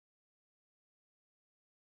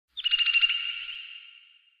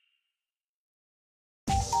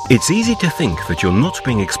It's easy to think that you're not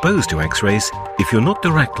being exposed to X-rays if you're not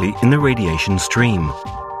directly in the radiation stream.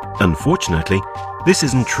 Unfortunately, this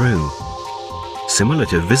isn't true. Similar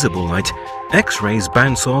to visible light, X-rays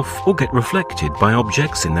bounce off or get reflected by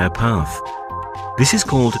objects in their path. This is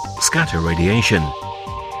called scatter radiation.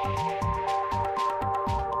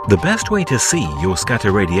 The best way to see your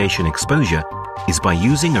scatter radiation exposure is by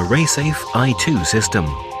using a RaySafe i2 system.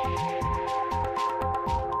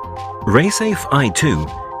 RaySafe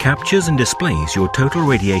i2 captures and displays your total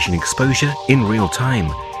radiation exposure in real time,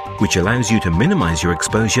 which allows you to minimize your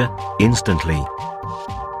exposure instantly.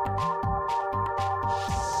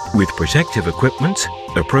 With protective equipment,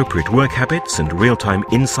 appropriate work habits, and real-time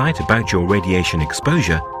insight about your radiation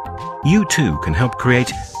exposure, you too can help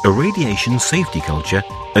create a radiation safety culture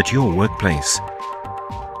at your workplace.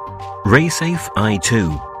 RaySafe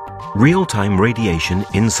i2 – Real-Time Radiation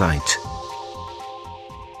Insight.